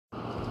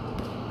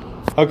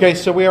Okay,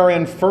 so we are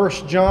in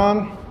 1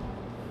 John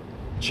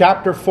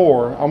chapter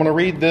 4. I'm going to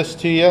read this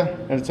to you,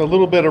 and it's a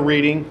little bit of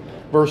reading,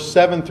 verse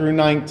 7 through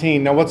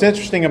 19. Now, what's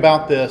interesting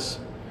about this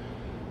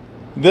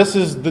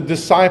is the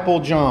disciple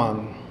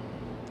John.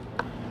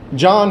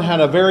 John had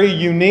a very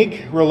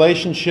unique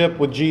relationship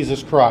with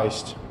Jesus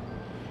Christ.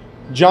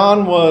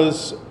 John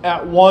was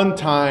at one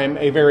time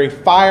a very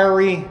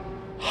fiery,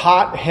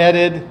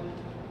 hot-headed,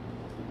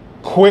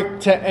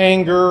 quick to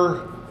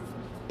anger,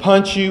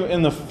 punch you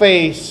in the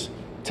face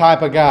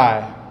type of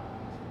guy.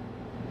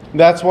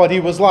 That's what he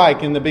was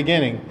like in the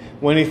beginning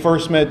when he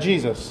first met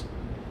Jesus.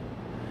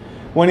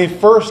 When he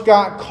first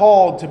got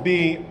called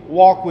to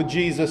walk with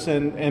Jesus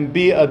and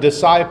be a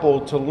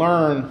disciple, to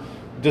learn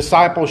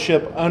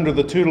discipleship under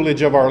the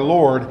tutelage of our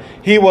Lord,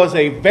 he was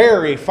a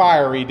very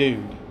fiery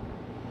dude.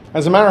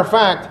 As a matter of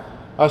fact,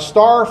 a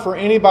star for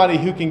anybody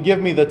who can give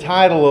me the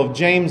title of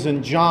James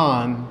and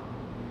John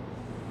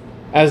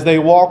as they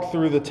walk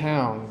through the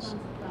towns.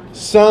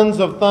 Sons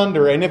of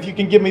Thunder. And if you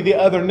can give me the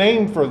other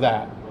name for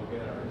that.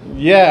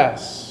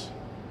 Yes.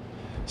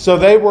 So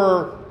they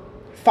were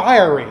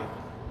fiery.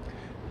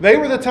 They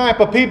were the type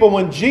of people,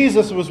 when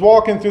Jesus was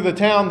walking through the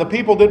town, the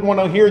people didn't want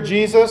to hear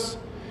Jesus.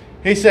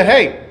 He said,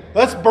 "Hey,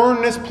 let's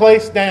burn this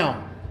place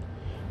down.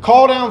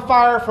 Call down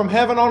fire from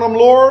heaven on them,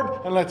 Lord,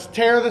 and let's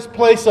tear this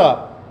place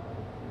up.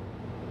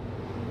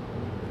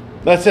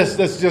 Let's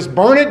just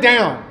burn it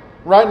down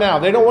right now.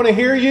 They don't want to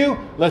hear you.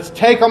 Let's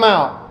take them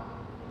out."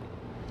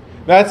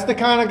 That's the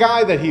kind of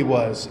guy that he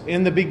was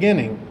in the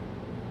beginning.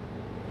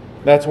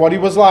 That's what he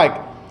was like.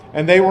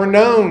 And they were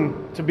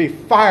known to be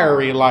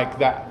fiery like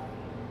that.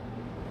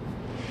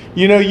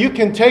 You know, you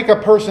can take a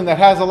person that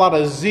has a lot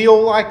of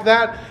zeal like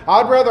that.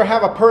 I'd rather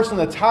have a person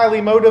that's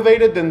highly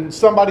motivated than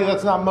somebody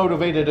that's not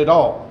motivated at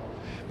all.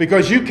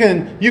 Because you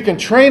can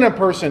train a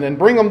person and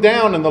bring them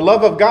down, and the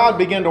love of God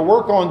began to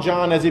work on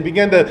John as he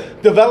began to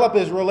develop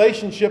his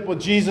relationship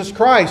with Jesus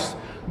Christ.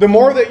 The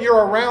more that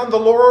you're around the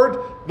Lord,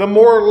 the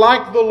more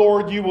like the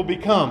Lord you will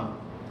become.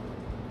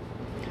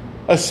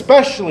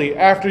 Especially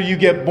after you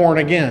get born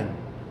again.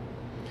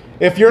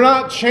 If you're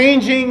not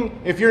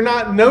changing, if you're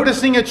not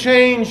noticing a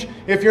change,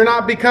 if you're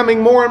not becoming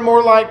more and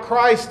more like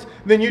Christ,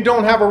 then you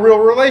don't have a real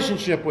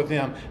relationship with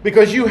Him.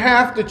 Because you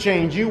have to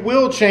change. You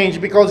will change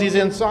because He's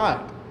inside.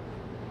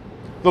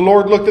 The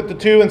Lord looked at the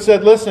two and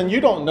said, "Listen, you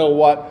don't know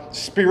what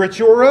spirit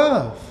you're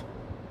of."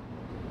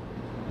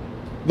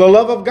 The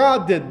love of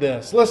God did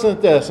this. Listen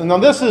to this. And now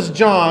this is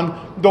John,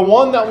 the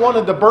one that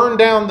wanted to burn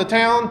down the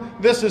town.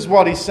 This is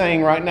what he's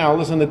saying right now.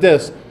 Listen to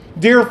this.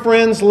 "Dear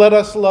friends, let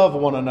us love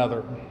one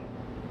another.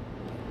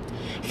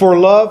 For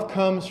love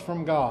comes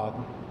from God."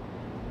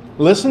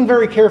 Listen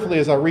very carefully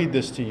as I read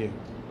this to you.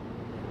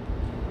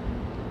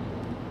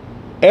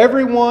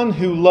 "Everyone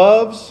who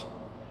loves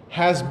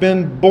has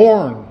been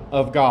born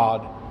of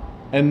God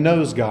and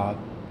knows God."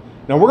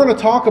 Now we're going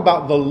to talk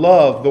about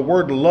the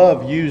word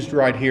love used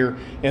right here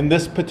in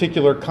this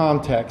particular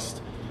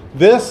context.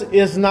 This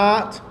is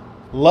not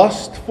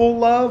lustful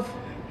love.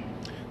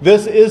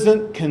 This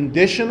isn't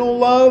conditional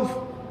love.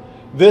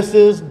 This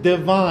is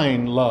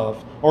divine love.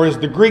 Or as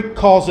the Greek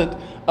calls it,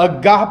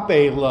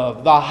 agape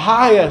love. The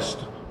highest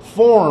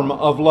form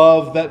of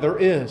love that there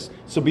is.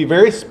 So be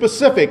very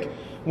specific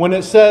when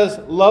it says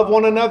love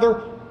one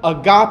another.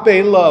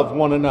 Agape love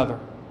one another.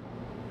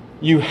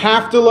 You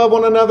have to love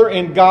one another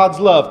in God's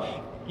love.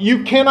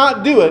 You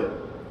cannot do it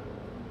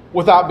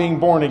without being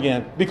born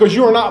again. Because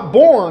you are not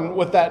born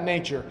with that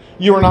nature.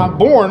 You are not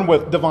born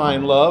with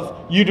divine love.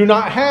 You do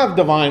not have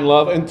divine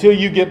love until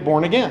you get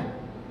born again.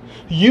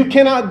 You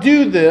cannot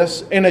do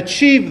this and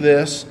achieve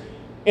this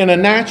in a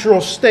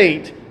natural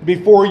state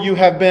before you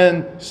have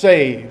been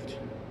saved.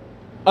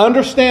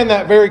 Understand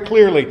that very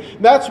clearly.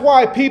 That's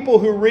why people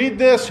who read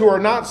this, who are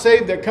not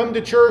saved, that come to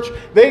church,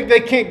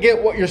 they can't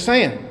get what you're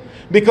saying.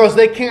 Because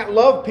they can't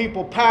love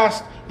people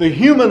past the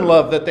human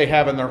love that they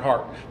have in their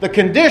heart. The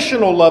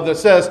conditional love that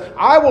says,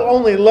 "I will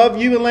only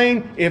love you,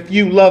 Elaine, if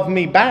you love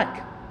me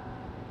back."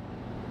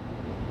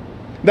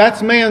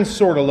 That's man's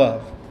sort of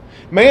love.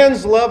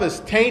 Man's love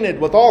is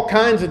tainted with all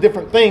kinds of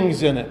different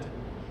things in it.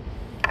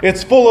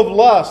 It's full of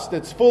lust.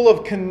 It's full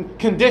of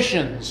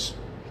conditions.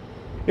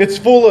 It's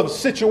full of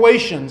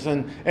situations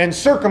and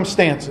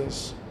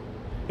circumstances.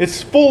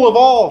 It's full of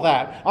all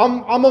that.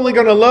 I'm only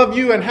going to love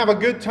you and have a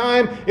good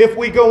time if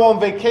we go on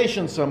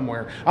vacation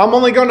somewhere. I'm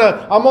only going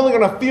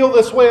to feel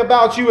this way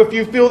about you if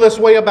you feel this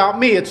way about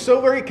me. It's so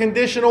very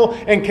conditional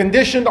and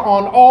conditioned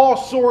on all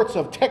sorts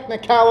of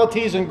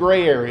technicalities and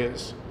gray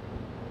areas.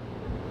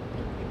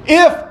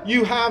 If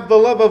you have the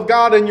love of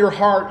God in your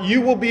heart, you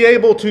will be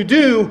able to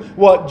do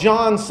what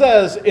John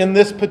says in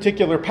this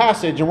particular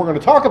passage. And we're going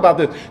to talk about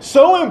this.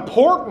 So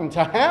important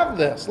to have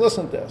this.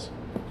 Listen to this.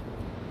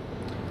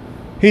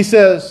 He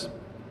says,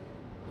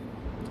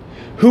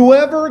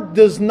 "Whoever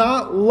does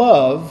not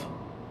love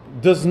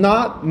does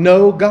not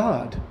know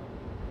God,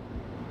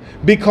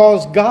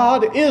 because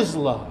God is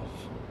love."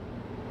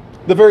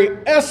 The very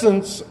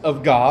essence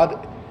of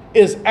God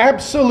is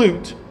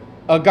absolute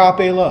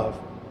agape love.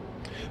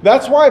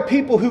 That's why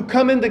people who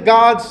come into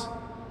God's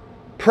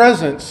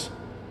presence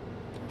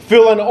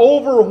feel an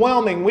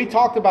overwhelming, we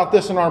talked about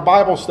this in our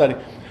Bible study.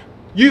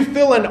 You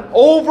feel an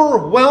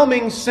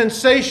overwhelming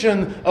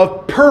sensation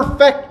of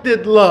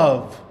perfected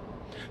love.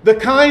 The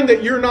kind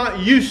that you're not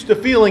used to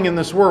feeling in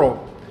this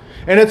world.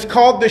 And it's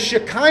called the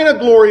Shekinah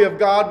glory of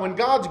God. When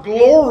God's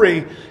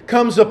glory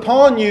comes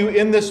upon you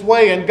in this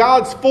way and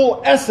God's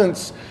full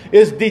essence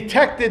is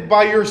detected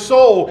by your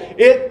soul,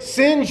 it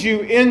sends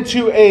you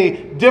into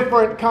a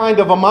different kind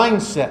of a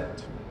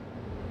mindset.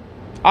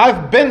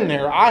 I've been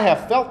there. I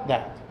have felt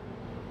that.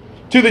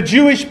 To the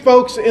Jewish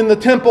folks in the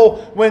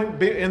temple,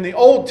 when in the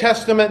Old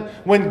Testament,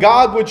 when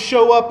God would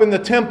show up in the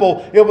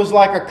temple, it was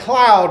like a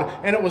cloud,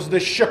 and it was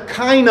the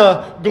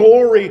Shekinah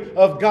glory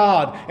of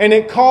God. And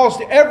it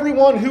caused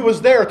everyone who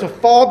was there to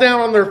fall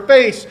down on their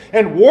face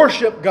and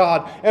worship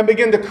God and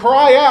begin to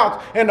cry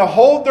out and to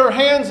hold their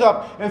hands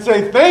up and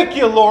say, "Thank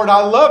you, Lord.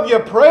 I love you.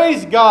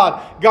 Praise God."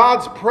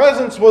 God's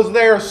presence was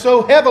there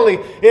so heavily.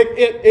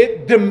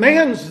 It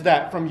demands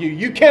that from you.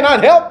 You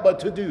cannot help but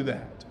to do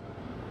that.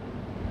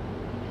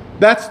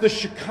 That's the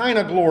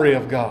Shekinah glory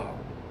of God.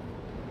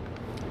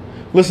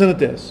 Listen to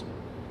this.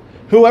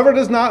 Whoever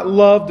does not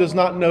love does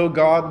not know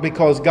God,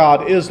 because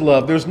God is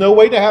love. There's no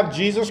way to have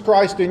Jesus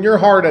Christ in your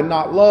heart and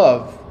not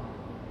love.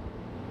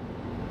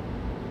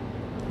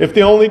 If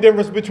the only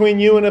difference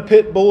between you and a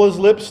pit bull is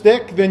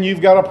lipstick, then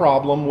you've got a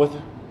problem with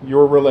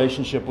your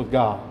relationship with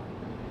God.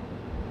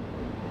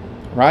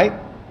 Right?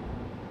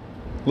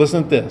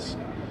 Listen to this.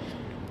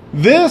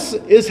 This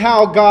is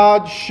how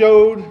God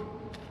showed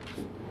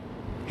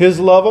His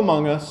love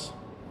among us.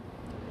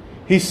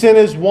 He sent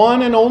His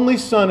one and only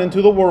Son into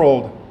the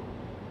world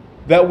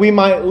that we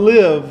might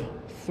live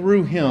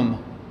through Him.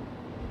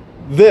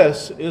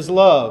 This is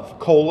love,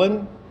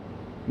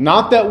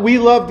 not that we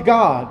loved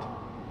God,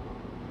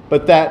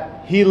 but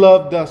that He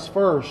loved us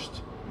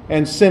first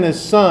and sent His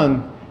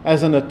Son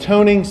as an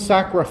atoning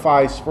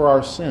sacrifice for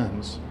our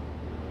sins.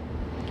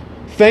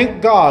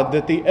 Thank God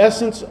that the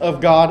essence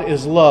of God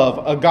is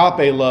love,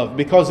 agape love,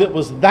 because it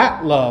was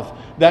that love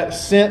that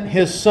sent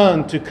His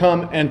Son to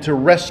come and to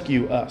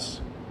rescue us.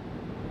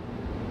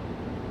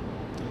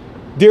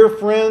 Dear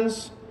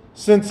friends,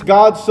 since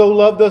God so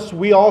loved us,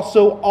 we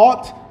also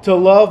ought to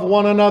love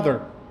one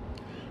another.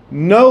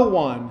 No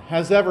one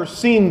has ever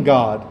seen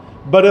God,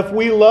 but if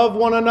we love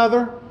one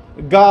another,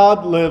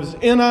 God lives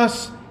in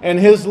us, and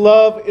His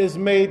love is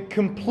made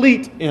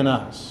complete in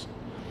us.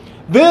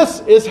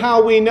 This is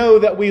how we know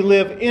that we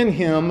live in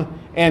Him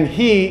and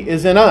He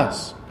is in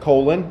us,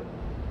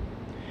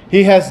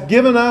 He has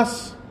given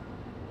us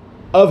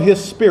of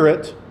His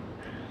Spirit,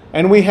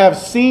 and we have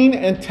seen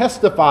and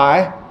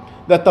testify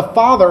that the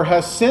Father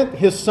has sent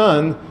His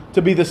Son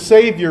to be the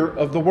Savior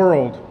of the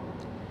world.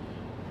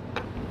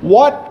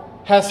 What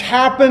has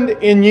happened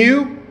in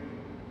you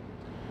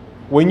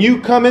when you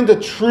come into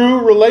true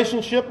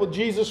relationship with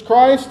Jesus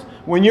Christ,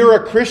 when you're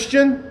a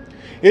Christian?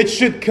 It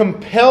should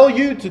compel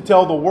you to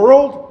tell the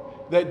world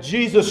that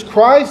Jesus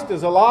Christ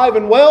is alive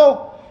and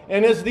well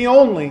and is the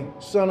only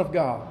Son of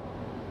God.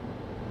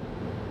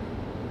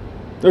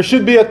 There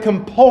should be a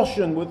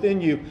compulsion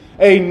within you,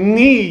 a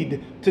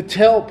need to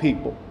tell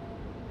people,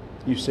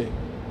 you see.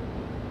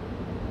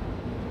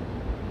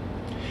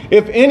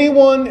 If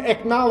anyone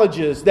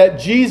acknowledges that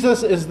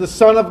Jesus is the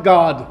Son of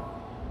God,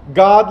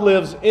 God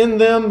lives in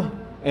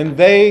them and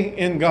they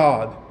in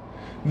God.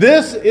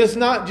 This is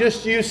not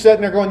just you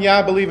sitting there going, "Yeah,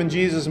 I believe in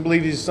Jesus and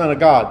believe He's the Son of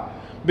God."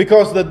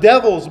 Because the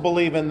devils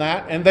believe in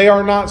that and they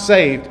are not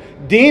saved.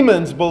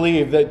 Demons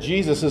believe that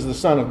Jesus is the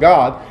Son of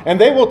God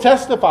and they will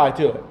testify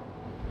to it.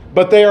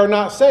 But they are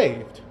not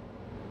saved.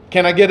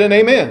 Can I get an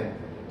amen?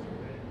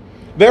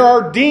 There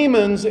are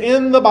demons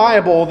in the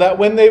Bible that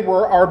when they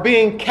are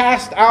being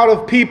cast out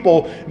of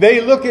people,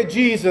 they look at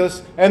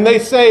Jesus and they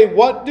say,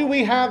 "What do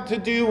we have to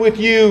do with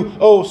you,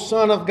 O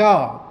Son of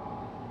God?"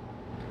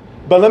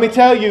 But let me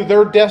tell you,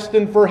 they're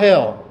destined for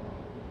hell.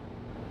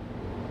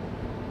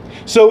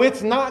 So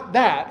it's not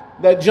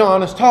that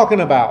John is talking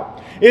about.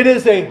 It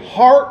is a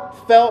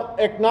heartfelt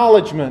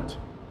acknowledgement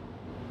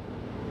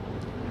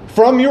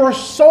from your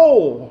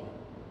soul.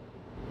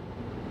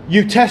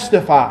 You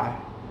testify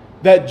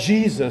that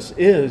Jesus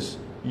is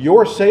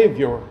your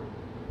Savior,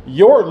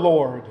 your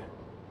Lord,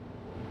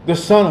 the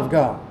Son of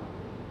God.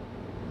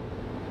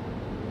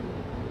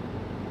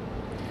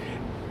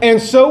 And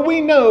so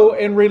we know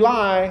and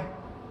rely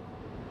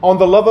on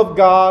the love of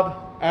God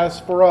has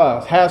for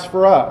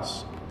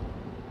us.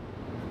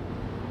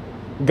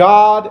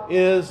 God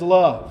is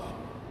love.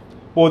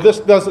 Boy, this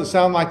doesn't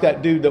sound like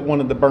that dude that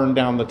wanted to burn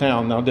down the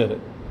town, now did it?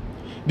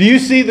 Do you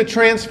see the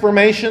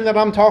transformation that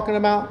I'm talking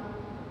about?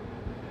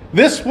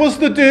 This was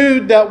the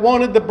dude that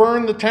wanted to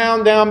burn the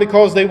town down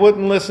because they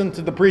wouldn't listen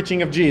to the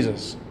preaching of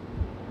Jesus.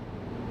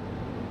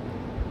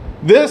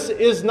 This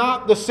is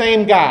not the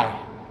same guy.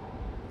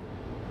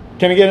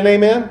 Can I get an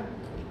amen?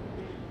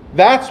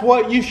 That's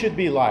what you should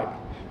be like.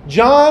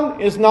 John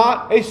is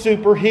not a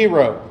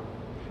superhero.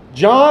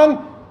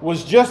 John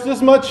was just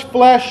as much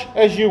flesh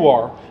as you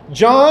are.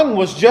 John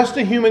was just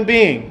a human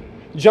being.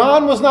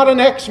 John was not an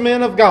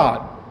X-Men of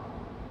God.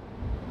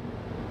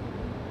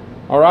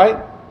 All right?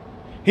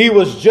 He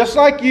was just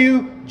like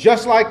you,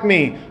 just like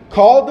me.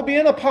 Called to be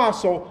an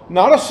apostle,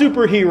 not a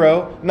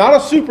superhero, not a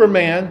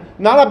Superman,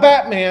 not a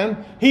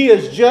Batman. He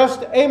is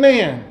just a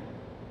man.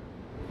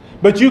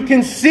 But you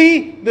can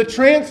see the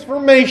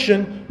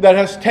transformation that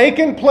has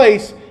taken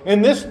place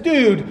in this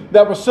dude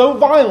that was so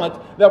violent,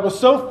 that was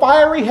so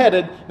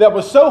fiery-headed, that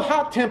was so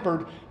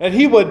hot-tempered, that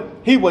he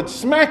would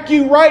smack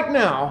you right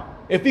now,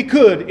 if he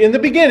could, in the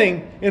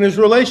beginning, in his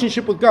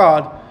relationship with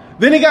God.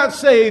 Then he got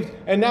saved,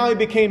 and now he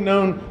became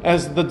known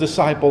as the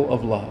disciple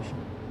of love.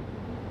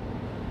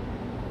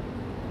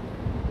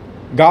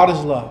 God is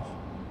love.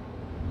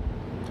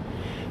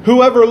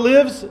 Whoever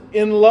lives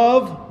in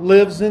love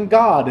lives in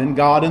God, and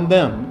God in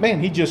them. Man,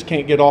 he just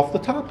can't get off the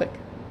topic.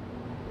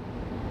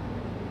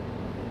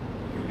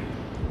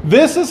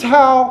 This is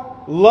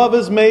how love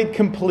is made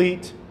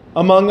complete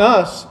among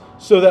us,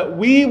 so that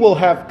we will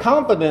have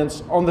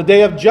confidence on the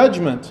day of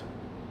judgment.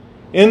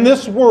 In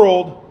this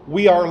world,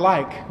 we are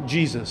like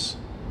Jesus.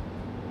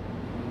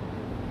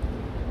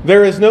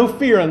 There is no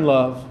fear in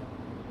love,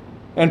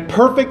 and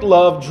perfect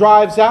love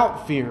drives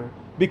out fear,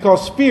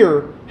 because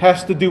fear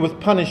has to do with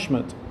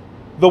punishment.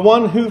 The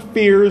one who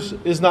fears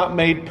is not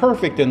made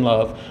perfect in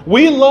love.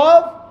 We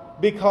love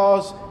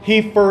because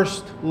He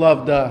first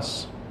loved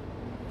us.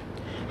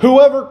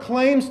 Whoever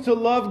claims to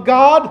love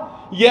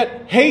God,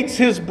 yet hates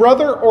his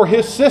brother or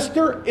his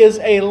sister, is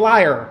a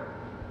liar.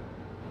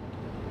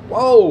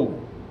 Whoa!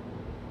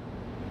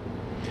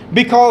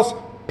 Because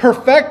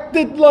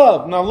perfected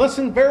love, now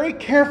listen very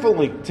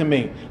carefully to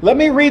me. Let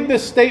me read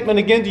this statement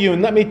again to you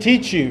and let me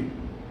teach you.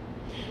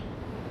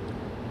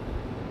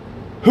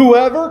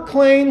 Whoever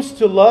claims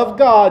to love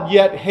God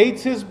yet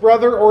hates his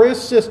brother or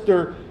his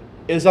sister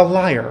is a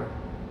liar.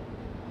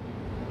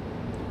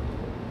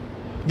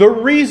 The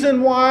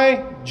reason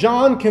why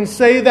John can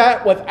say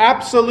that with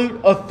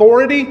absolute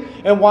authority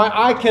and why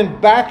I can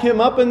back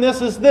him up in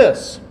this is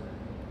this.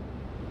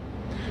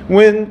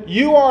 When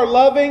you are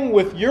loving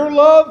with your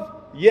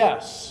love,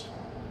 yes,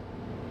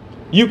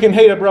 you can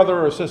hate a brother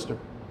or a sister.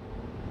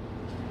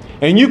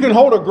 And you can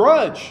hold a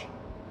grudge.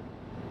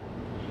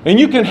 And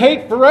you can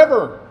hate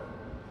forever.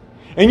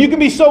 And you can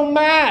be so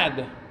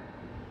mad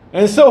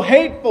and so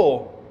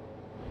hateful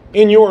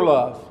in your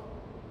love.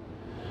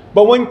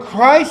 But when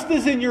Christ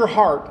is in your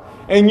heart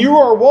and you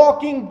are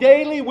walking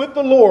daily with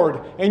the Lord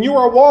and you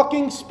are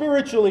walking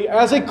spiritually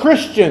as a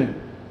Christian,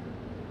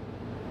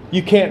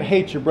 you can't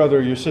hate your brother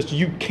or your sister.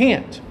 You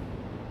can't.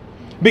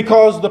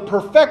 Because the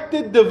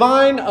perfected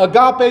divine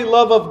agape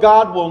love of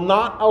God will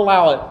not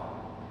allow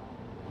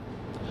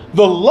it.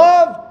 The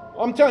love,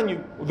 I'm telling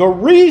you, the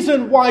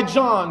reason why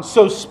John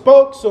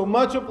spoke so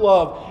much of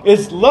love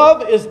is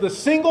the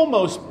single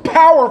most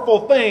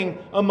powerful thing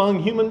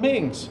among human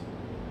beings.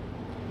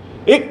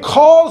 It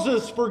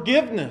causes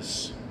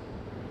forgiveness.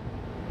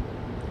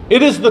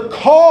 It is the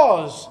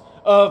cause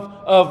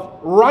of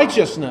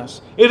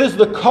righteousness. It is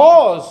the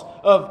cause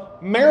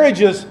of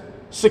marriages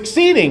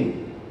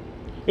succeeding.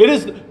 It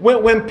is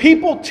when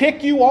people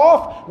tick you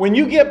off, when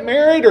you get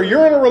married or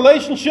you're in a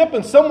relationship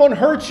and someone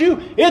hurts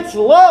you, it's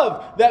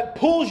love that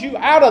pulls you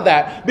out of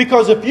that.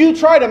 Because if you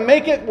try to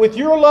make it with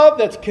your love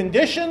that's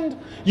conditioned,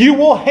 you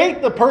will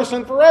hate the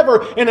person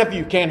forever. And if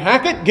you can't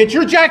hack it, get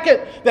your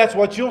jacket. That's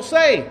what you'll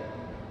say.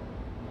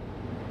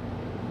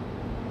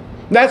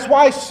 That's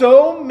why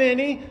so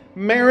many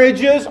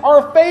marriages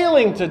are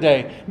failing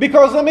today.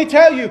 Because let me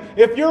tell you,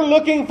 if you're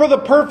looking for the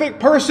perfect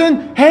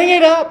person, hang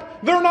it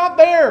up. They're not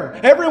there.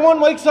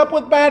 Everyone wakes up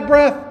with bad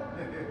breath.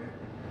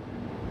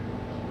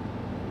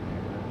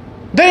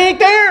 They ain't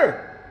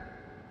there.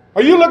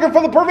 Are you looking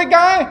for the perfect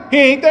guy? He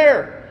ain't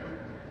there.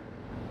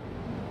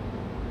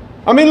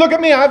 I mean, look at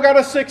me. I've got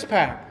a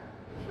six-pack.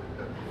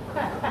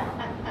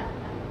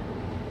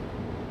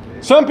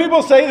 Some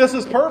people say this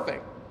is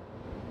perfect.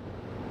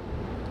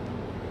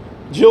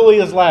 Julie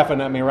is laughing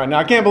at me right now.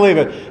 I can't believe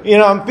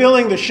it. I'm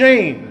feeling the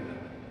shame.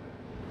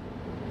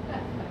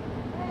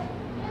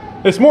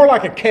 It's more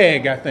like a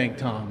keg, I think,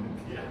 Tom.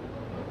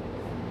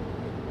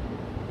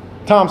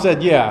 Tom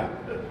said, yeah.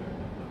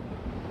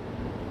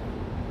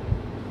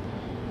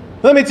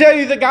 Let me tell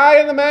you, the guy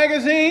in the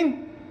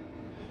magazine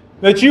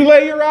that you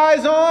lay your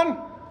eyes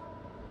on,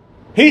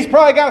 he's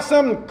probably got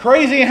some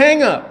crazy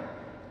hang-up.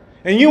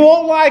 And you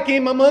won't like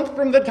him a month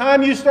from the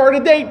time you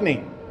started dating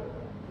him.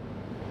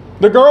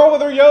 The girl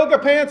with her yoga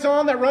pants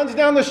on that runs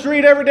down the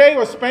street every day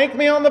will spank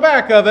me on the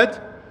back of it.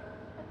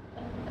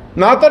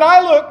 Not that I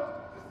look.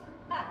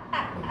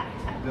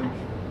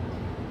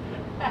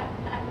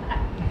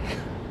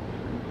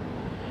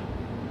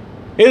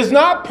 Is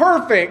not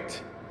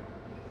perfect.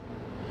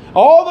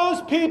 All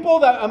those people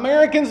that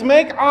Americans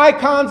make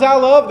icons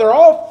out of, they're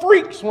all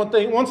freaks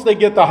once they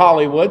get to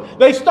Hollywood.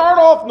 They start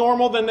off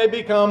normal, then they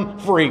become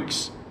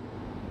freaks.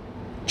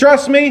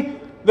 Trust me,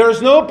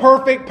 there's no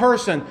perfect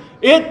person.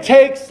 It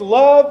takes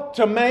love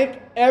to make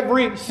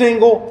every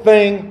single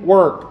thing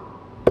work.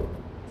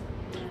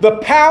 The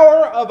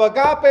power of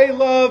agape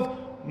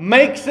love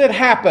makes it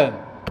happen.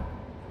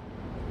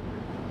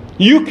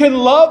 You can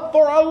love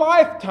for a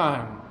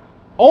lifetime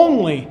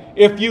only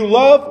if you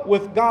love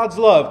with God's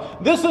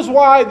love. This is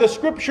why the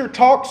Scripture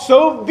talks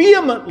so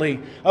vehemently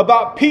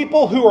about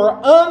people who are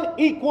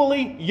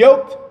unequally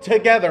yoked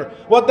together.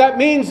 What that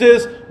means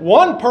is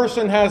one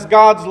person has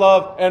God's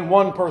love and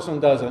one person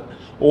doesn't.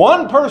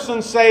 One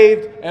person's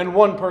saved and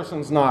one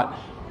person's not.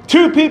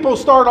 Two people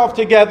start off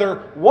together,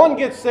 one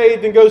gets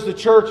saved and goes to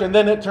church, and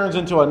then it turns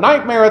into a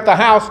nightmare at the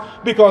house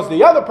because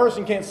the other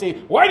person can't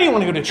see, why do you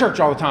want to go to church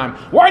all the time?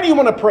 Why do you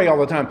want to pray all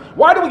the time?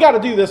 Why do we got to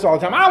do this all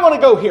the time? I want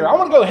to go here. I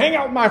want to go hang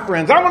out with my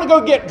friends. I want to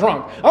go get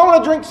drunk. I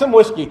want to drink some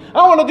whiskey.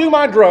 I want to do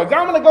my drugs.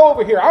 I want to go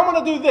over here. I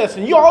want to do this.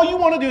 And all you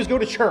want to do is go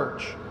to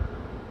church.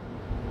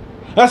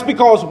 That's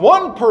because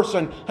one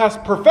person has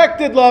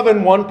perfected love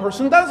and one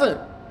person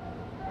doesn't.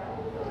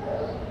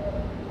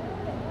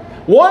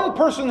 One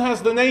person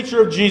has the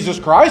nature of Jesus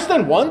Christ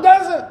and one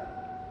doesn't.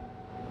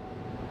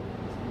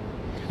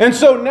 And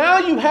so now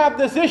you have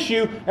this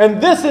issue,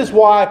 and this is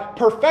why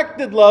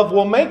perfected love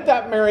will make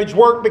that marriage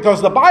work,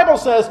 because the Bible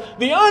says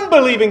the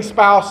unbelieving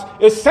spouse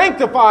is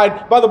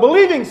sanctified by the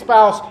believing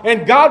spouse,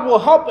 and God will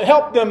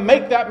help them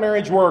make that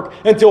marriage work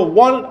until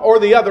one or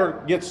the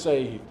other gets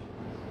saved.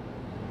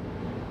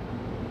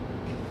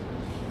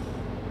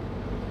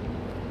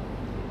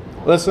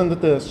 Listen to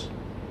this.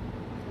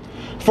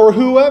 For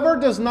whoever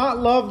does not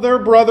love their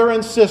brother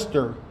and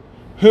sister,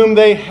 whom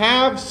they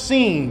have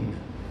seen,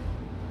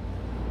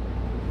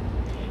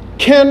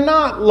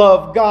 cannot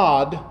love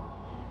God,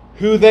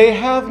 who they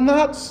have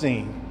not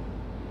seen.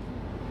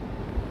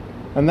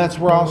 And that's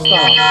where I'll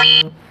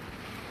stop.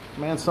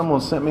 Man,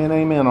 someone sent me an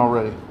amen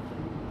already.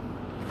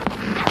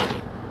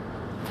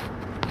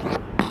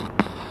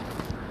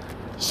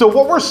 So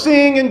what we're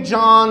seeing in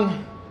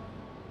John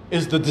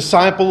is the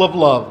disciple of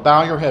love.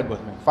 Bow your head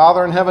with me.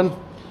 Father in heaven,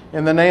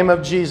 in the name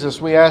of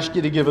Jesus, we ask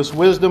you to give us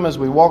wisdom as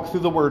we walk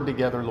through the Word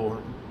together, Lord.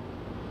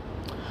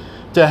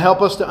 To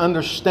help us to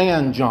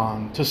understand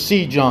John, to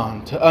see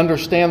John, to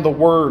understand the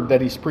Word that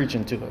he's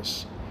preaching to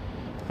us.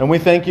 And we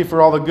thank you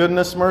for all the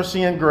goodness,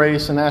 mercy, and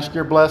grace, and ask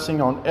your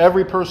blessing on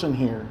every person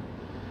here.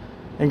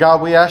 And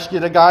God, we ask you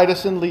to guide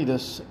us and lead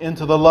us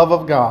into the love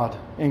of God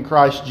in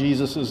Christ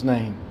Jesus'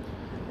 name.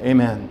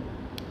 Amen.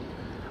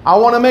 I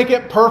want to make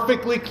it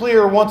perfectly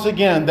clear once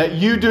again that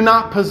you do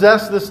not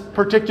possess this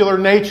particular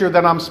nature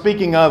that I'm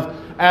speaking of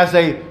as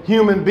a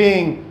human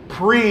being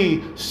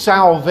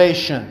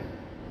pre-salvation.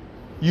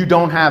 You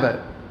don't have it.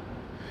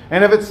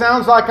 And if it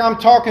sounds like I'm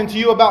talking to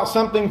you about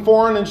something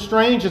foreign and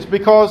strange, it's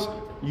because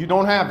you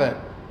don't have it.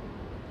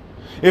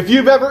 If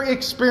you've ever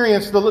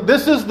experienced,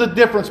 this is the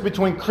difference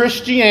between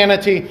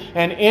Christianity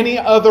and any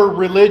other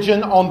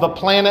religion on the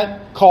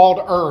planet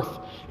called Earth,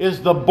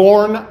 is the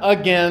born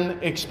again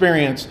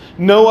experience.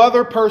 No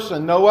other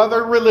person, no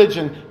other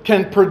religion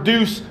can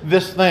produce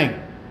this thing.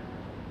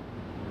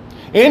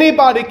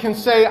 Anybody can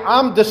say,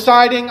 I'm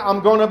deciding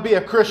I'm going to be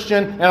a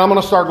Christian and I'm going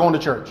to start going to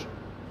church.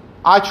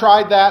 I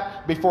tried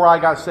that before I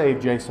got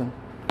saved, Jason.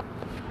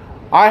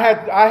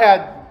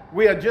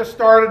 We had just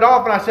started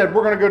off and I said,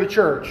 we're going to go to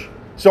church.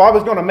 So I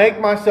was going to make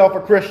myself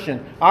a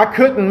Christian. I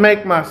couldn't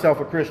make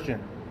myself a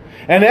Christian.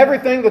 And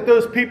everything that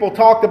those people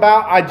talked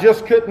about, I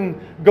just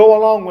couldn't go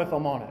along with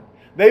them on it.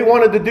 They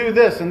wanted to do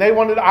this and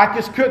I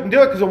just couldn't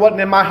do it because it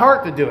wasn't in my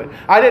heart to do it.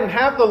 I didn't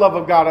have the love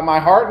of God in my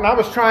heart, and I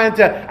was trying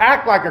to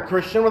act like a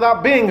Christian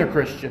without being a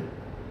Christian.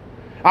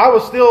 I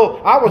was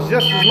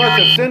just as much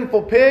a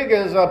sinful pig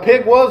as a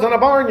pig was in a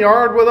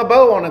barnyard with a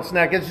bow on its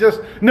neck. It's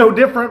just no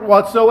different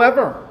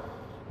whatsoever.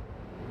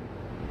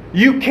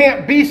 You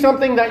can't be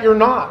something that you're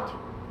not.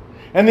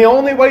 And the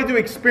only way to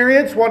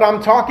experience what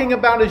I'm talking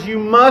about is you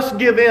must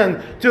give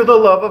in to the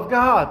love of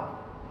God.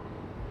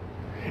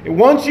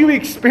 Once you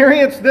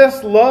experience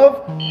this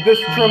love, this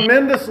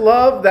tremendous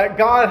love that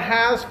God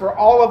has for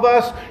all of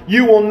us,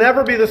 you will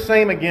never be the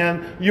same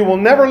again. You will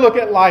never look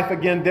at life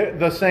again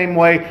the same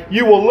way.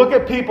 You will look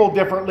at people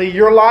differently.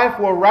 Your life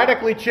will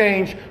radically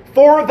change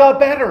for the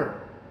better.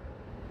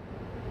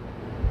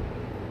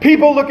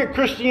 People look at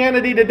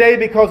Christianity today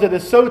because it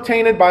is so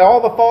tainted by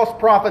all the false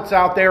prophets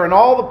out there and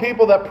all the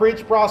people that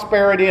preach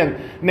prosperity and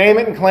name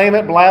it and claim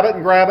it, blab it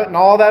and grab it, and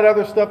all that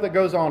other stuff that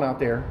goes on out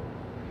there.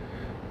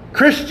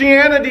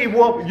 Christianity the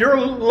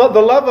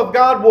love of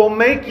God will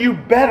make you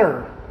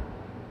better.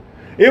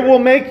 It will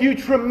make you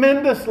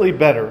tremendously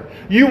better.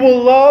 You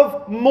will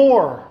love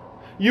more.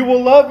 You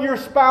will love your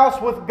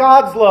spouse with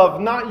God's love,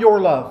 not your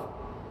love.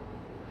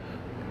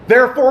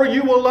 Therefore,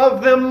 you will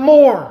love them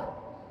more.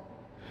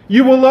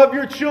 You will love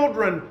your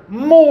children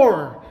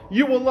more.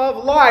 You will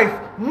love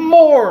life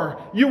more.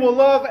 You will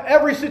love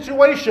every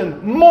situation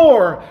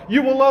more.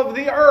 You will love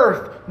the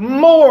earth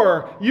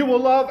more. You will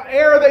love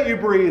air that you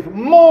breathe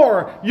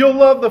more. You'll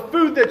love the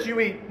food that you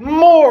eat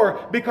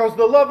more, because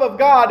the love of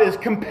God is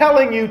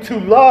compelling you to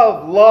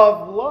love,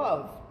 love,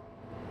 love.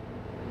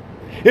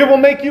 It will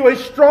make you a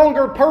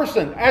stronger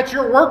person at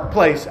your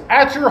workplace,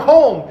 at your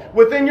home,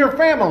 within your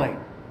family.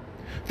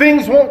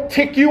 Things won't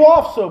tick you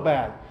off so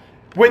bad.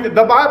 When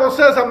the Bible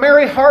says a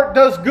merry heart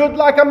does good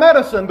like a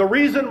medicine, the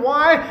reason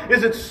why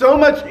is it's so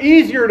much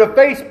easier to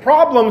face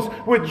problems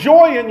with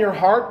joy in your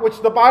heart,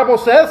 which the Bible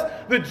says,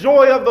 the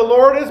joy of the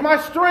Lord is my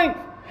strength.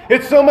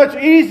 It's so much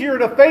easier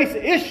to face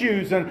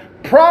issues and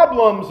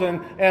problems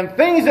and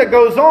things that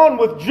goes on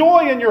with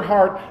joy in your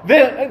heart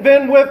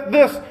than with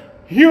this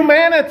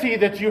humanity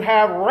that you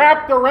have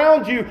wrapped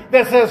around you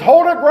that says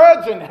hold a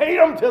grudge and hate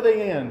them to the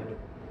end.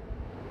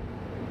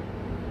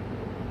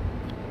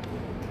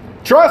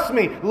 Trust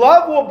me,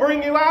 love will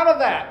bring you out of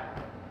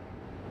that.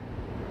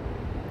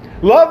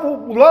 Love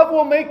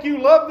will make you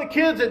love the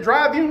kids that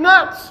drive you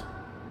nuts.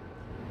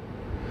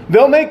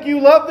 They'll make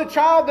you love the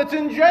child that's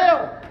in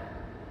jail.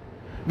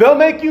 They'll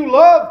make you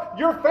love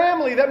your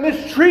family that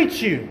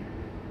mistreats you.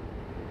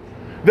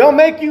 They'll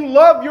make you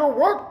love your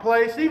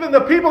workplace, even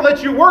the people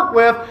that you work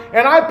with.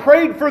 And I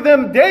prayed for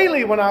them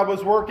daily when I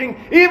was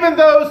working, even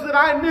those that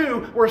I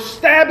knew were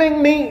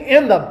stabbing me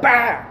in the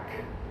back.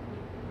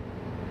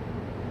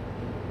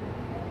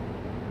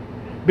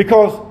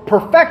 Because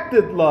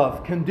perfected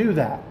love can do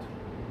that.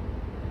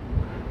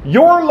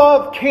 Your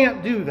love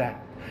can't do that.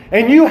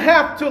 And you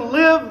have to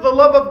live the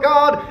love of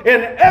God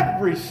in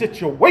every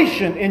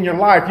situation in your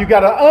life. You've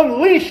got to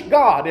unleash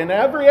God in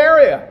every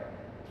area.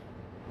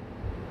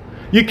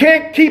 You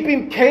can't keep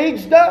Him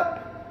caged up.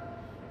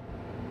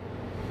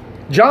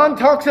 John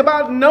talks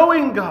about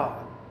knowing God.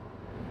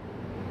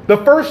 The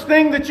first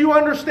thing that you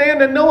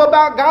understand and know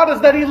about God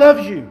is that He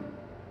loves you.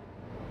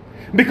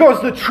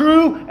 Because the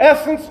true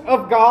essence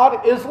of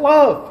God is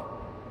love.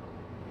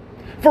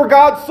 For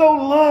God so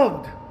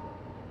loved.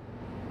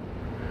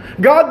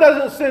 God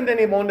doesn't send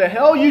anyone to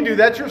hell. You do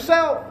that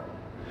yourself.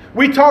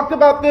 We talked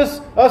about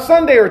this a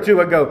Sunday or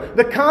two ago.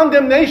 The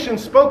condemnation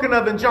spoken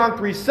of in John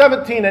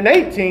 3:17 and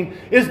 18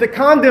 is the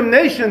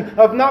condemnation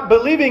of not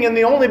believing in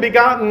the only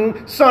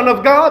begotten Son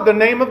of God, the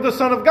name of the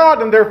Son of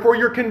God, and therefore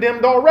you're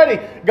condemned already.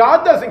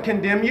 God doesn't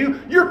condemn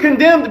you. You're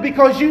condemned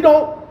because you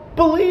don't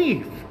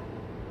believe.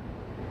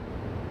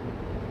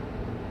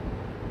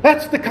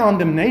 That's the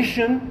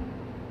condemnation.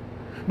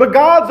 But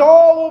God's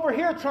all over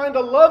here trying to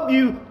love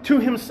you to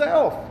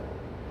Himself.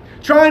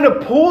 Trying to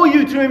pull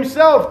you to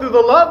Himself through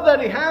the love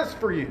that He has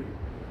for you.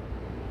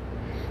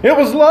 It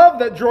was love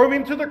that drove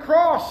Him to the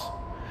cross.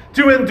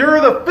 To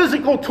endure the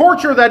physical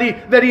torture that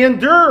he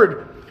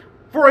endured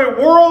for a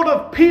world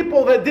of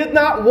people that did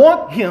not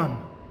want Him.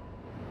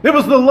 It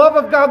was the love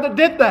of God that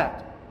did that.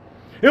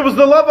 It was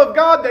the love of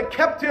God that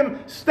kept Him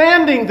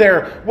standing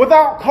there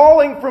without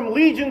calling from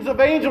legions of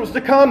angels to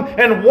come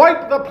and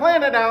wipe the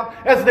planet out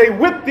as they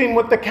whipped Him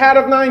with the cat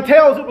of nine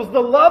tails. It was the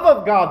love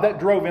of God that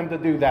drove Him to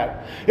do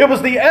that. It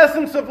was the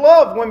essence of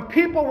love when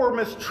people were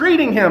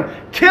mistreating Him,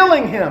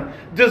 killing Him,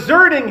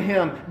 deserting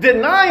Him,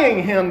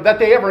 denying Him that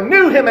they ever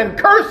knew Him, and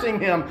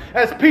cursing Him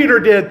as Peter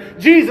did.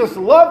 Jesus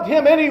loved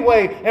Him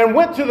anyway and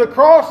went to the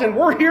cross, and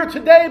we're here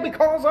today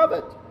because of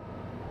it.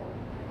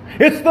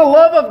 It's the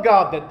love of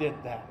God that did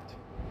that.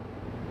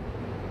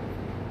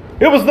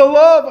 It was the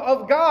love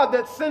of God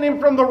that sent Him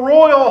from the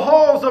royal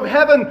halls of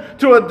heaven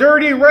to a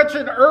dirty,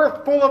 wretched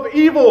earth full of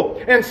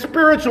evil and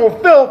spiritual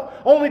filth,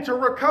 only to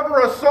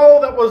recover a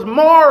soul that was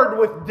marred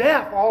with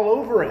death all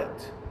over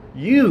it.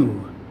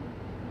 You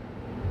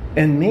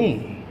and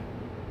me.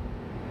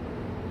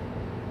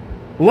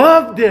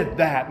 Love did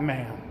that,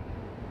 man.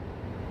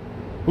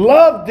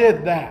 Love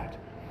did that.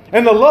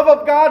 And the love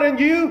of God in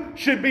you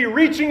should be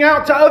reaching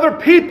out to other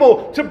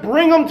people to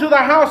bring them to the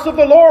house of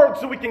the Lord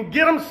so we can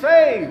get them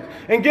saved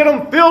and get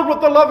them filled with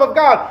the love of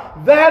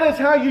God. That is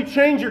how you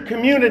change your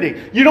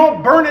community. You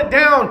don't burn it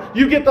down.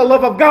 You get the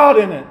love of God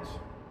in it.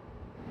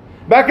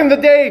 Back in the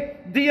day,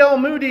 D.L.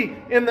 Moody,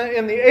 in the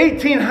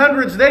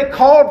 1800s, they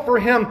called for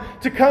him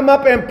to come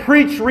up and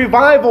preach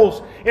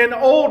revivals in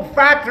old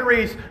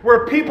factories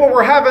where people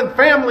were having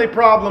family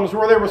problems,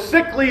 where there were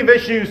sick leave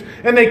issues,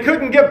 and they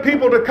couldn't get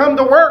people to come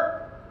to work.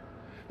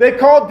 They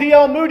called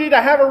D.L. Moody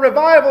to have a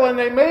revival, and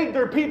they made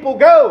their people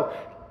go.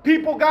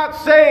 People got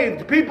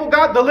saved. People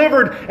got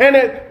delivered. And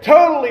it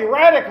totally,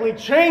 radically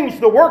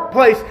changed the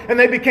workplace. And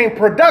they became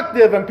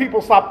productive. And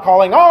people stopped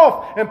calling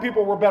off. And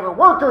people were better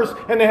workers.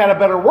 And they had a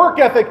better work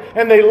ethic.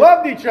 And they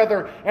loved each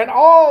other. And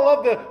all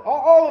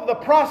of the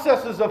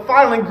processes of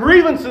filing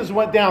grievances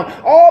went down.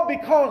 All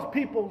because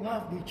people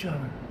loved each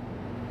other.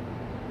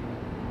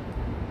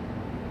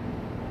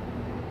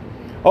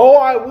 Oh,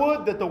 I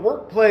would that the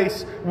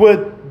workplace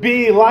would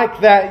be like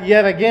that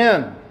yet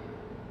again.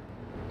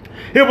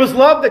 It was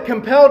love that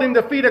compelled him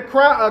to feed a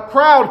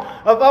crowd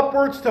of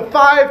upwards to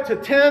 5 to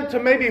 10 to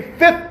maybe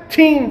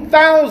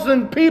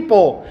 15,000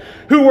 people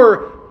who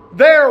were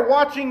there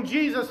watching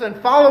Jesus and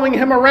following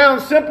Him around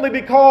simply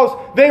because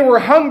they were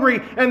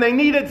hungry and they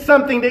needed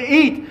something to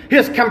eat.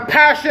 His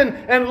compassion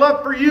and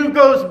love for you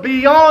goes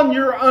beyond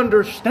your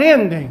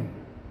understanding.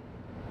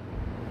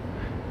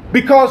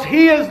 Because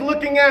He is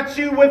looking at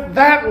you with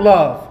that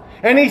love.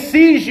 And He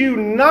sees you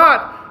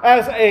not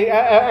as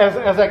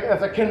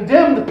a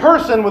condemned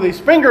person with His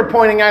finger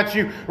pointing at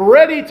you,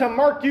 ready to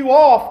mark you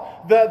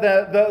off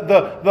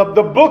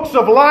the books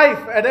of life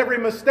at every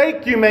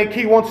mistake you make.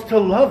 He wants to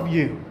love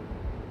you.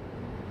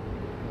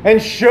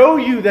 and show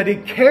you that He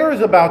cares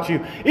about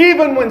you.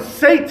 Even when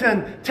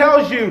Satan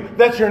tells you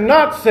that you're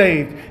not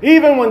saved.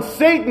 Even when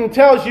Satan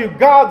tells you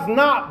God's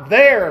not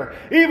there.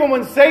 Even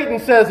when Satan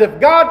says,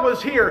 if God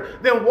was here,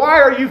 then why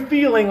are you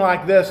feeling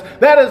like this?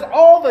 That is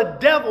all the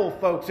devil,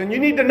 folks. And you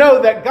need to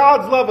know that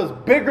God's love is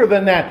bigger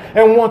than that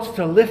and wants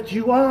to lift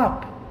you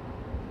up.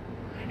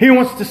 He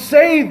wants to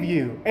save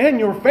you and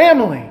your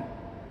family.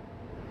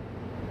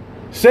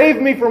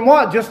 Save me from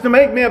what? Just to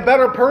make me a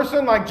better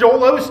person, like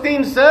Joel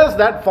Osteen says,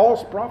 that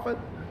false prophet?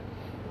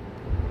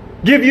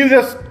 Give you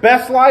this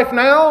best life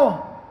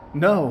now?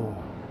 No.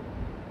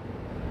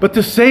 But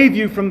to save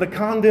you from the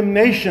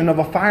condemnation of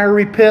a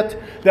fiery pit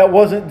that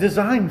wasn't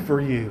designed for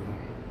you.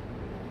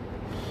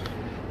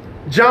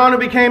 John, who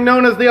became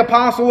known as the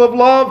apostle of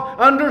love,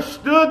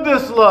 understood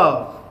this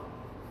love.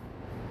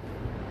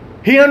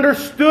 He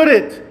understood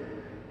it.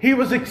 He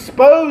was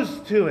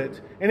exposed to it.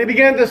 And he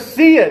began to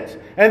see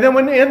it. And then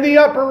when in the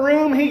upper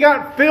room, he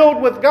got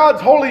filled with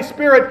God's Holy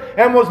Spirit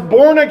and was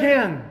born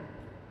again.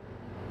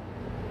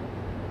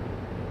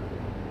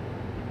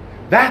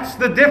 That's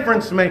the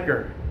difference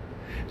maker.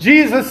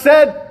 Jesus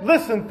said,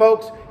 listen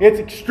folks, it's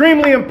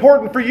extremely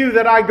important for you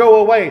that I go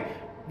away.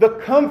 The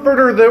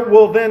Comforter that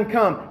will then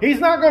come. He's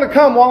not going to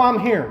come while I'm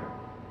here.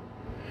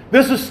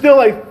 This is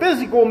still a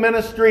physical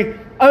ministry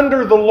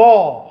under the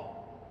law.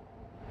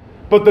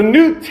 But the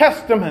New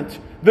Testament,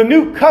 the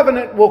New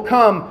Covenant will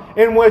come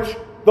in which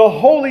the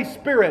Holy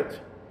Spirit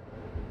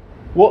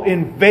will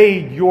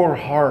invade your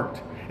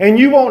heart. And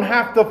you won't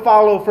have to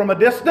follow from a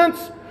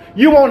distance.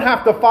 You won't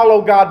have to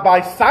follow God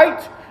by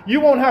sight.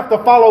 You won't have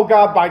to follow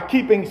God by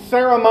keeping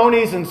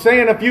ceremonies and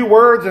saying a few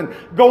words and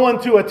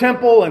going to a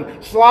temple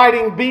and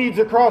sliding beads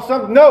across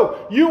something.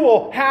 No, you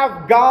will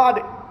have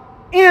God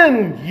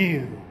in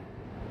you.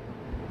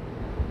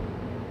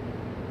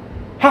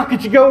 How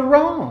could you go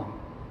wrong?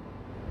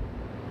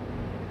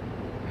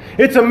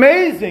 It's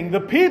amazing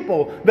the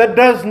people that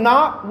does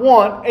not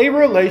want a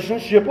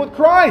relationship with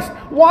Christ.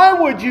 Why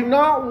would you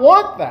not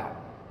want that?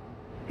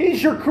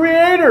 He's your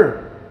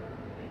creator.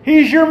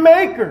 He's your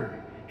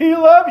maker. He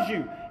loves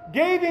you.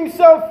 Gave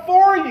Himself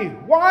for you.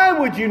 Why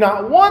would you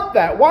not want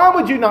that? Why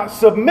would you not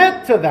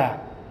submit to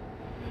that?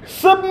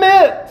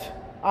 Submit,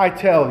 I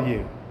tell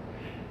you.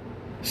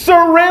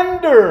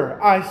 Surrender,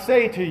 I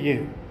say to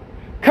you.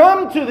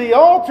 Come to the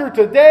altar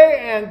today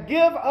and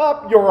give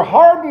up your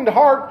hardened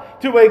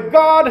heart to a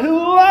God who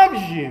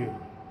loves you.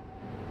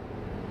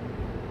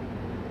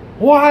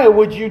 Why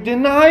would you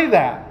deny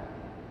that?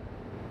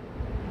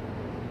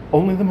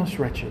 Only the most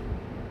wretched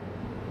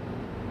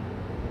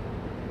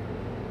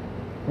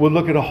would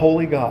look at a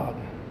holy God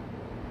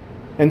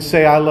and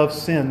say, I love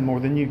sin more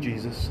than you,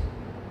 Jesus.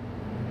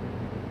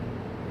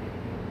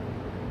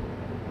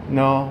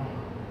 No,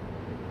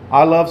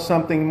 I love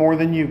something more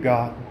than you,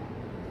 God.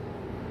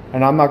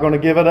 And I'm not going to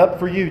give it up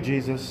for you,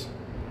 Jesus.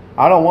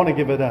 I don't want to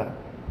give it up.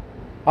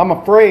 I'm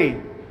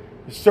afraid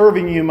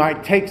serving you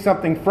might take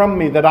something from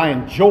me that I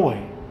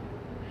enjoy.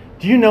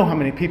 Do you know how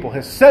many people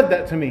have said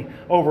that to me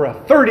over a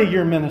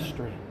 30-year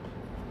ministry?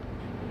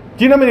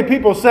 Do you know how many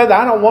people said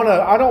that I don't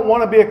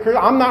want to be a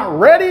Christian? I'm not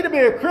ready to be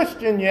a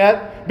Christian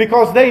yet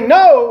because they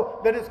know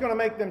that it's going to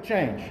make them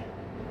change.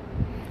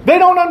 They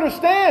don't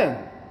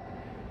understand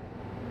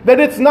that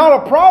it's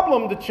not a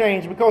problem to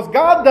change because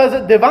God does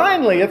it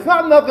divinely. It's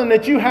not nothing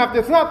that you have to,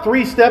 it's not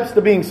 3 steps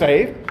to being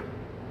saved.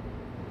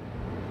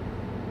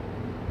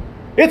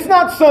 It's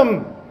not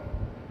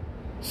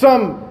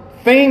some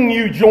thing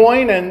you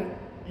join and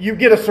you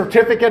get a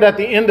certificate at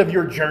the end of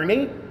your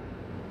journey.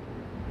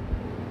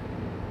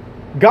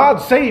 God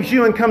saves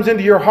you and comes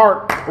into your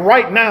heart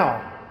right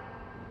now.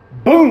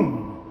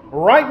 Boom!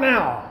 Right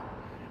now.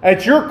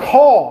 At your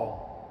call.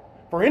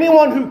 For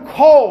anyone who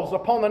calls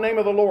upon the name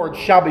of the Lord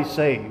shall be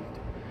saved.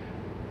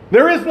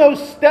 There is no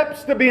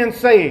steps to being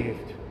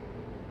saved.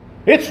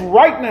 It's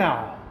right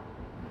now.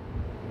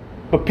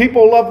 But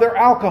people love their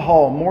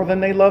alcohol more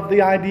than they love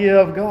the idea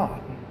of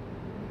God.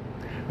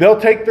 They'll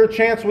take their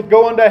chance with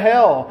going to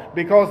hell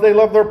because they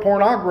love their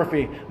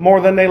pornography more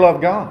than they love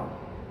God.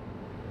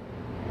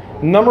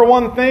 Number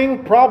one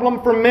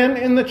problem for men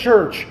in the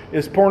church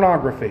is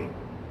pornography.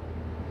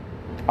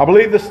 I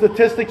believe the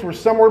statistics were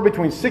somewhere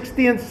between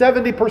 60 and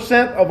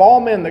 70% of all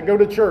men that go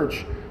to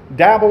church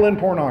dabble in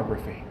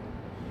pornography.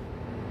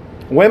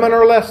 Women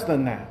are less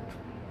than that.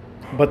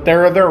 But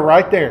they're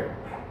right there.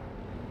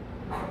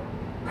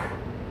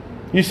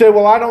 You say,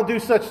 well, I don't do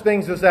such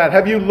things as that.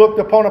 Have you looked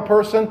upon a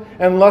person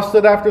and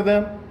lusted after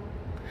them?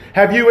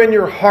 Have you in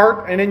your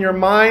heart and in your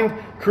mind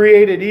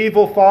created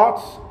evil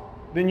thoughts?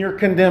 Then you're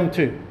condemned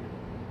too.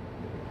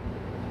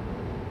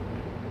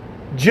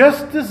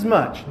 Just as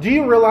much. Do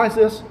you realize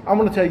this? I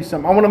want to tell you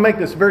something. I want to make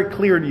this very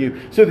clear to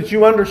you so that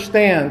you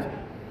understand.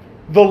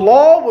 The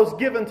law was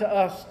given to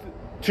us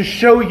to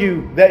show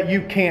you that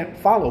you can't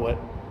follow it.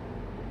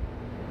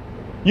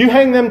 You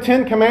hang them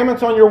 10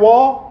 commandments on your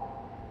wall.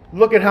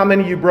 Look at how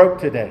many you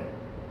broke today.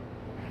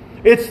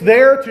 It's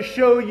there to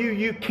show you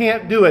you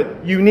can't do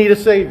it. You need a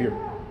Savior.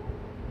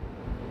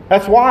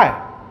 That's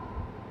why.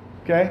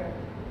 Okay?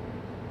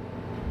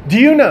 Do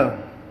you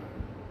know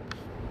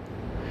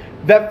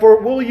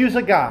we'll use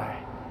a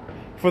guy.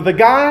 For the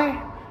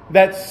guy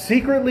that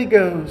secretly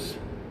goes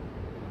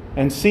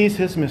and sees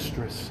his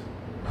mistress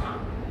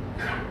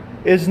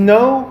is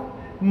no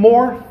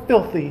more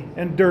filthy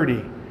and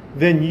dirty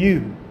than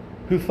you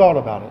who thought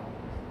about it.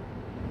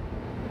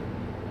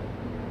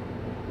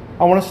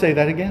 I want to say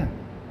that again.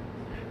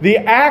 The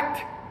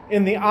act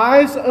in the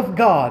eyes of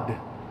God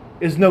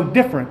is no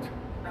different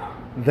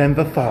than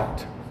the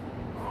thought.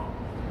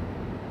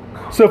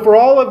 So for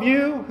all of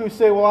you who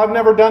say, well, I've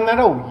never done that.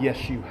 Oh,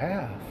 yes, you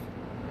have.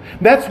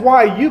 That's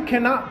why you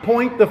cannot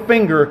point the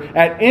finger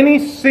at any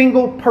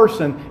single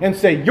person and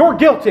say, you're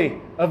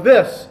guilty of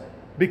this,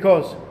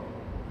 because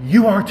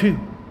you are too.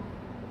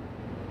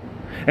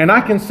 And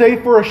I can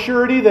say for a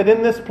surety that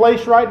in this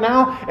place right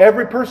now,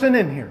 every person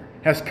in here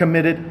has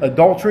committed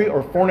adultery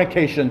or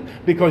fornication,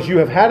 because you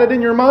have had it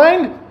in your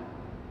mind,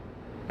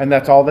 and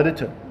that's all that it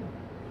took.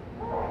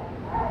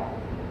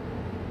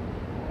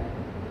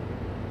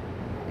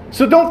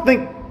 So don't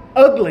think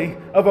ugly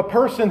of a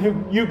person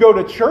who you go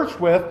to church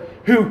with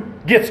who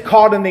gets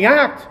caught in the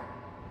act.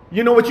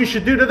 You know what you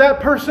should do to that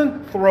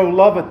person? Throw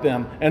love at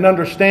them and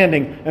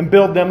understanding and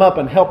build them up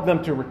and help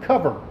them to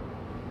recover.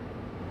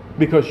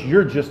 Because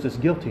you're just as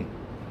guilty.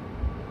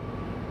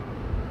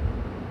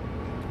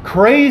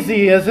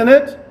 Crazy, isn't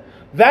it?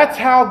 That's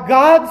how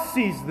God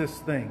sees this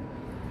thing.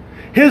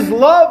 His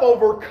love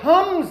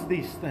overcomes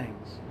these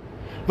things.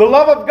 The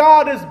love of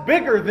God is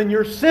bigger than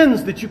your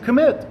sins that you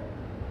commit.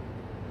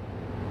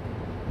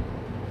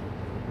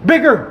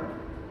 Bigger.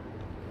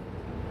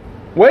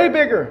 Way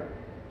bigger.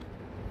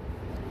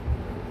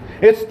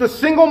 It's the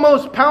single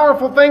most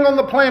powerful thing on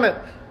the planet.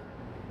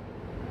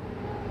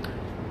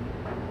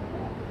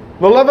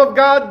 The love of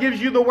God gives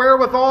you the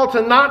wherewithal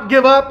to not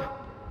give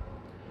up,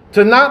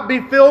 to not be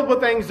filled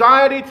with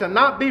anxiety, to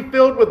not be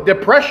filled with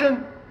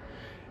depression.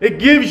 It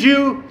gives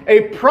you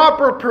a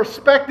proper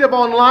perspective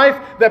on life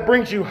that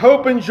brings you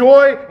hope and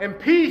joy and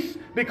peace,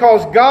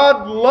 because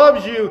God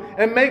loves you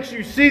and makes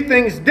you see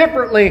things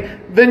differently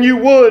than you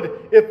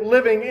would if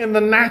living in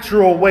the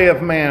natural way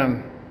of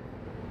man.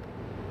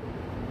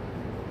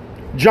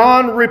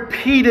 John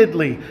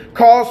repeatedly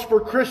calls for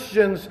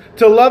Christians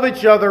to love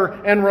each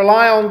other and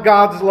rely on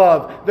God's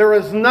love. There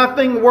is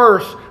nothing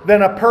worse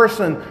than a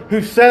person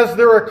who says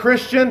they're a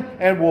Christian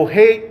and will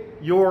hate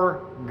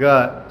your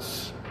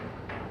guts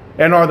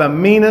and are the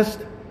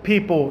meanest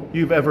people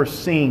you've ever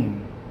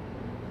seen.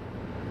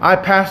 I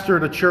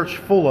pastored a church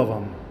full of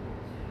them.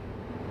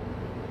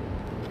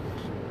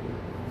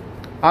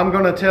 I'm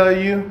going to tell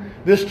you,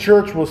 this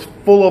church was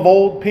full of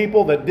old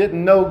people that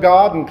didn't know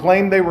God and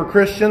claimed they were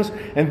Christians,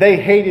 and they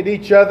hated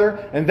each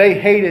other, and they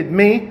hated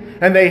me,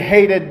 and they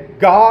hated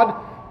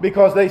God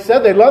because they said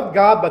they loved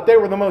God, but they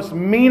were the most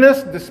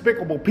meanest,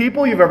 despicable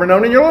people you've ever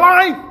known in your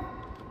life.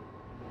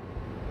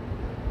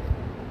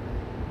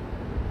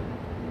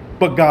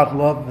 But God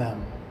loved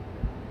them.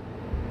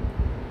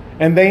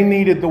 And they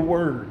needed the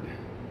Word.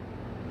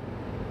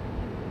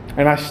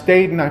 And I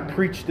stayed and I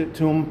preached it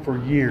to them for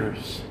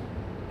years.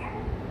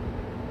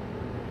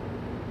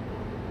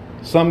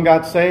 Some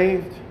got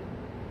saved,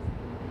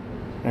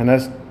 and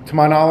as to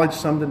my knowledge,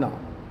 some did not.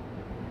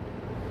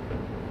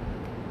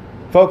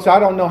 Folks, I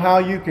don't know how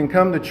you can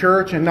come to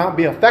church and not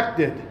be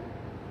affected.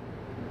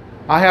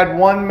 I had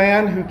one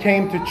man who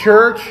came to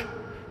church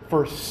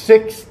for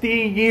 60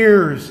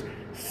 years.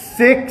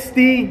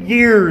 60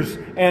 years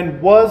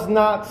and was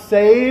not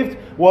saved,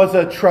 was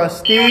a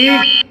trustee,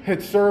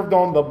 had served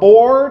on the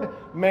board,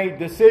 made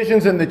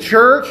decisions in the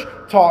church,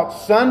 taught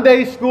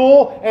Sunday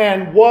school,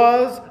 and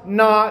was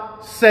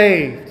not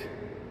saved.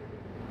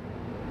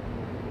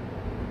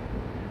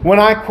 When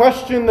I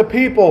question the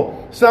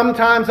people,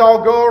 sometimes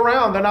I'll go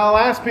around and I'll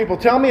ask people,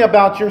 tell me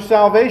about your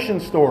salvation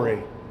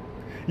story.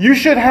 You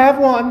should have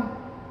one.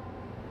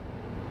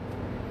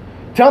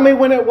 Tell me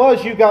when it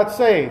was you got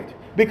saved.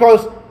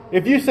 Because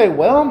if you say,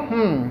 well,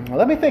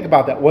 let me think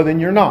about that. Well, then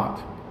you're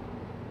not.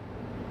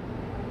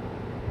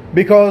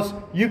 Because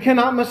you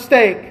cannot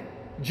mistake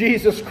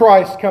Jesus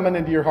Christ coming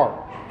into your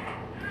heart.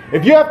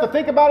 If you have to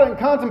think about it and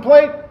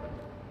contemplate,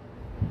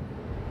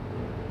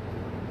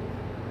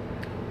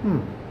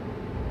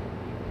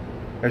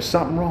 there's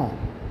something wrong.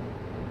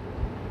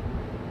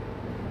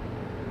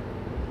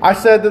 I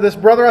said to this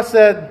brother,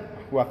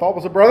 who I thought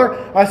was a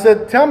brother, I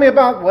said, tell me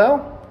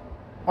about,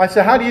 I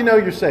said, how do you know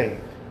you're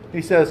saved?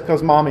 He says,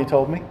 because Mommy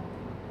told me.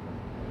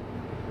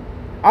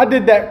 I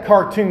did that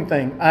cartoon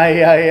thing. I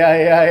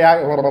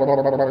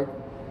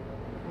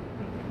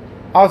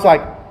was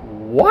like,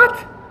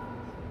 what?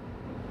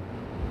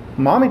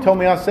 Mommy told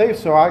me I was saved,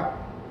 so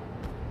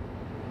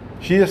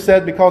she just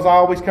said because I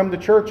always come to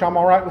church, I'm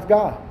all right with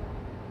God.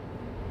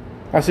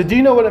 I said, do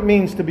you know what it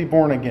means to be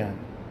born again?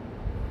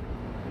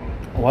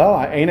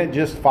 Well, ain't it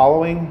just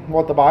following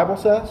what the Bible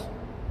says?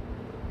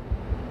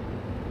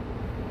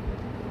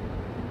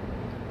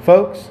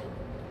 Folks,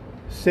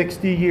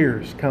 60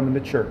 years coming to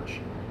church.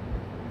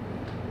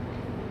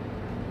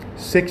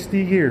 60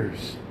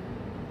 years.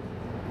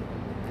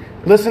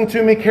 Listen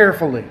to me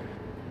carefully.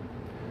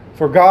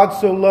 For God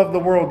so loved the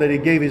world that He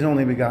gave His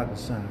only begotten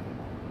Son.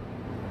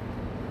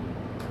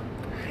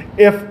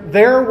 If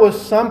there was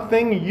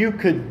something you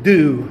could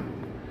do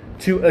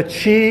to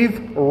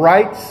achieve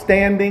right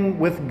standing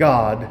with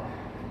God,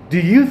 do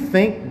you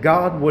think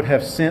God would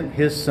have sent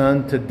His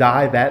Son to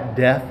die that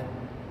death?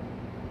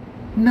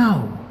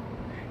 No.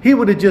 He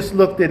would have just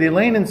looked at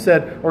Elaine and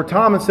said, or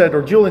Tom and said,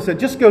 or Julie and said,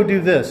 just go do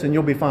this and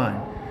you'll be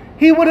fine.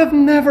 He would have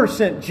never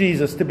sent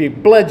Jesus to be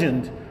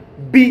bludgeoned,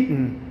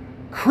 beaten,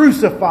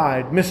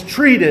 crucified,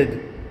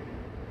 mistreated.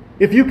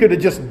 If you could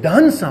have just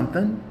done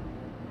something,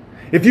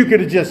 if you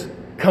could have just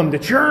come to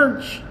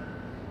church.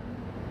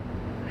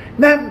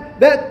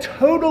 That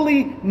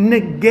totally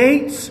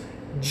negates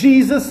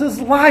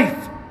Jesus'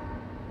 life.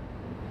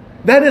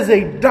 That is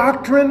a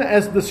doctrine,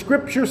 as the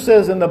Scripture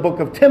says in the book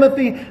of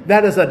Timothy,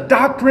 that is a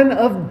doctrine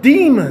of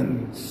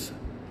demons.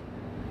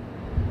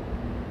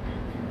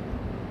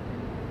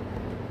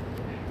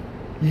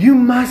 You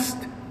must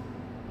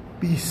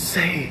be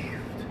saved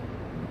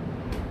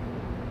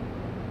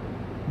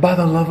by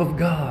the love of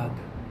God.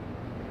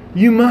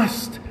 You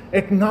must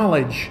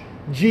acknowledge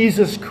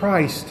Jesus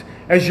Christ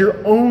as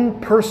your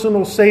own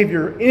personal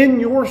Savior in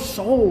your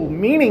soul,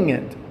 meaning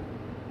it.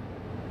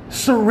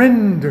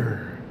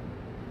 Surrender.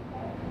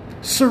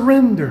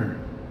 Surrender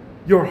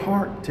your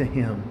heart to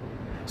Him.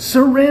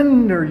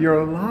 Surrender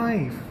your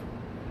life.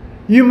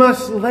 You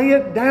must lay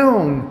it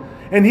down,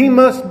 and He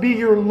must be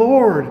your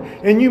Lord,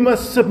 and you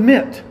must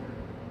submit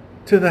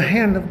to the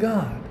hand of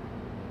God.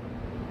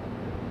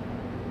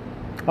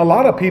 A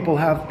lot of people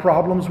have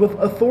problems with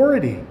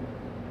authority.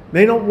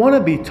 They don't want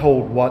to be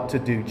told what to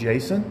do,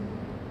 Jason.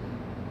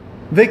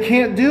 They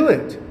can't do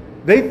it.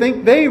 They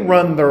think they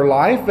run their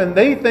life and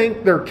they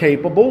think they're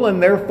capable,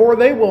 and therefore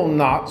they will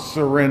not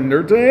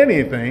surrender to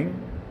anything.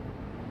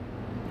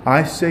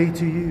 I say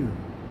to you,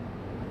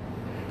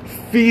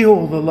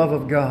 feel the love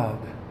of God.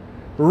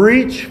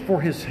 Reach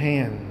for His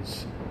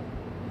hands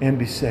and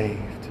be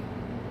saved.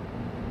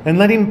 And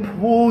let Him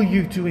pull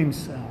you to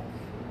Himself.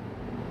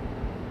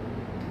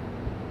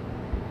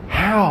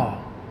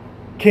 How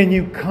can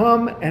you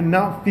come and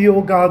not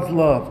feel God's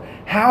love?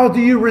 How do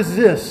you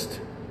resist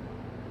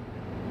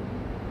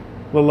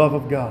the love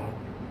of God?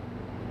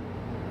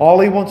 All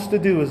He wants to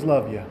do is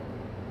love you.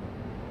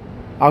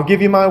 I'll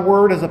give you my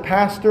word as a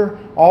pastor.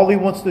 All He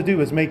wants to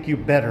do is make you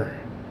better.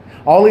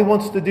 All He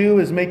wants to do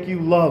is make you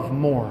love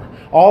more.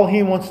 All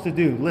He wants to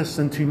do,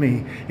 listen to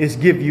me, is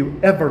give you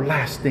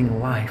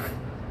everlasting life.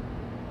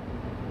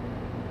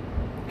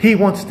 He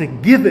wants to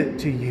give it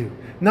to you,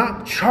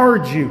 not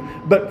charge you,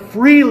 but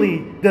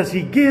freely does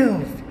He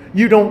give.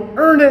 You don't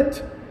earn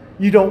it.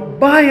 You don't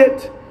buy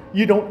it.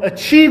 You don't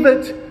achieve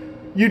it.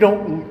 You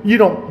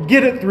don't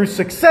get it through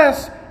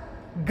success.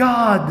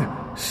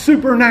 God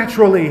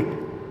supernaturally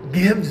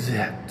gives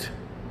it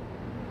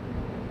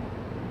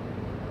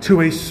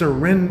to a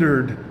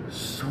surrendered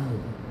soul.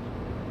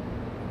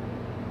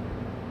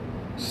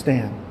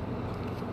 Stand.